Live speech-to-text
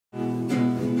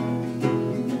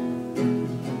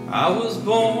I was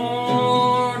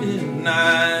born in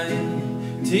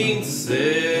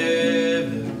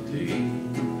 1970,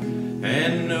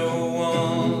 and no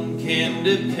one can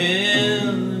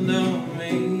depend on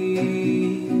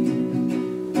me.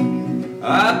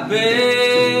 I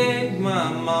begged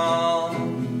my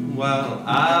mom while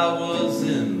I was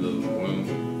in the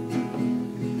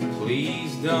womb,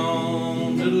 please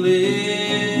don't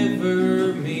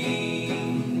deliver me.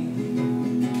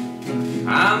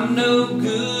 I'm no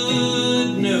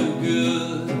good, no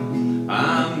good,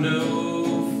 I'm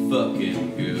no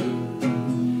fucking good.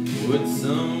 Would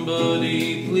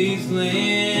somebody please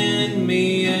lend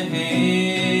me a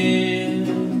hand?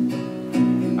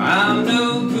 I'm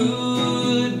no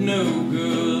good, no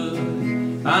good,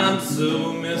 I'm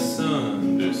so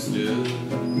misunderstood.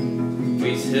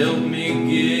 Please help me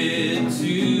get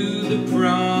to the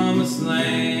promised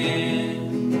land.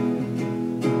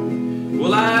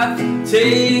 Well, I've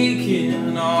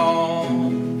taken all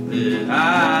that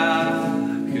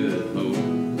I could hope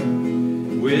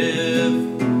with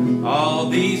all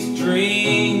these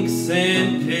drinks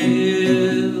and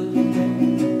pills.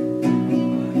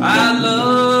 I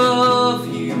love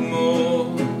you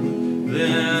more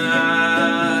than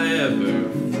I ever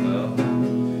felt,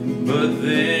 but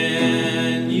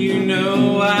then you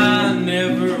know I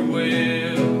never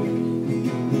will.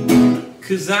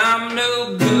 'Cause I'm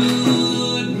no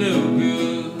good, no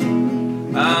good,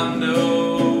 I'm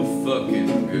no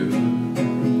fucking good.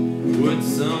 Would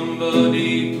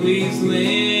somebody please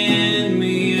lend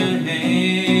me a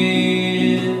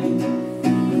hand?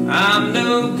 I'm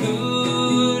no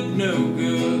good, no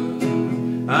good,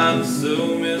 I'm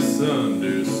so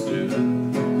misunderstood.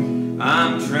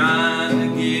 I'm trying to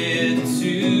get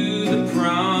to the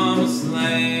promised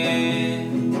land.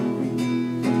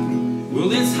 Well,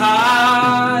 it's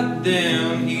hot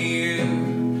down here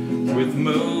with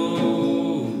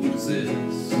Moses.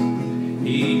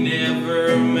 He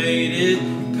never made it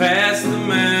past the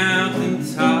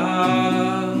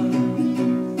mountaintop.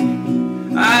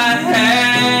 I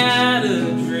had a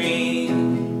dream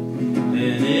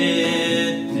and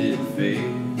it did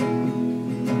fade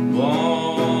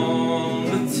on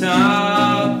the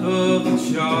top of the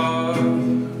chart.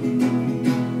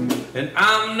 And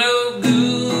I'm no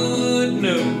good,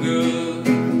 no good,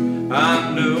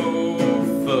 I'm no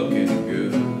fucking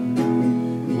good.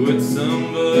 Would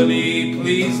somebody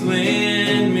please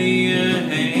lend me a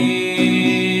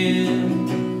hand?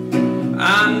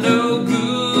 I'm no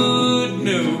good,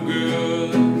 no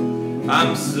good,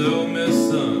 I'm so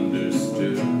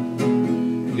misunderstood.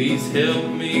 Please help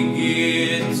me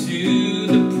get to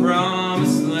the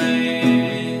promised land.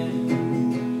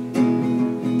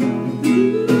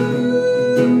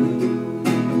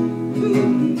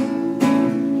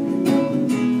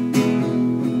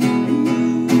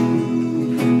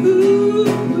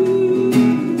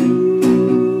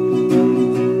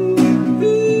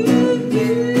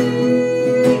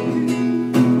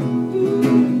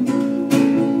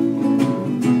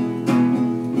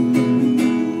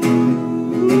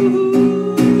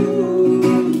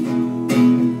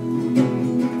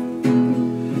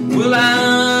 Well,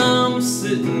 I'm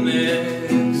sitting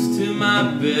next to my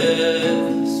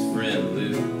best friend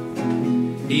Lou.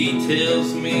 He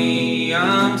tells me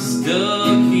I'm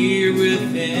stuck here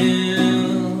with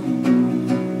him,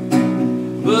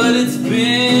 but it's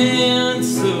been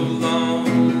so long,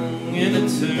 an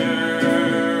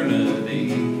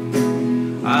eternity.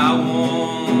 I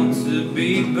want to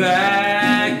be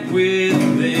back with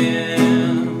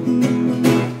them.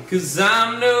 'Cause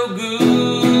I'm no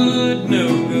good, no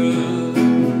good,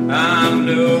 I'm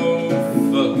no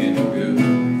fucking good.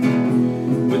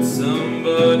 Would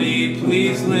somebody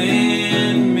please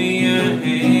lend me a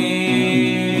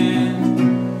hand?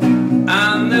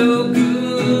 I'm no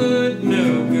good, no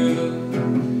good,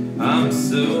 I'm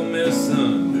so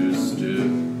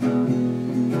misunderstood.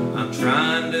 I'm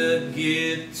trying to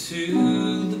get to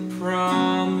the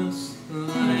prom.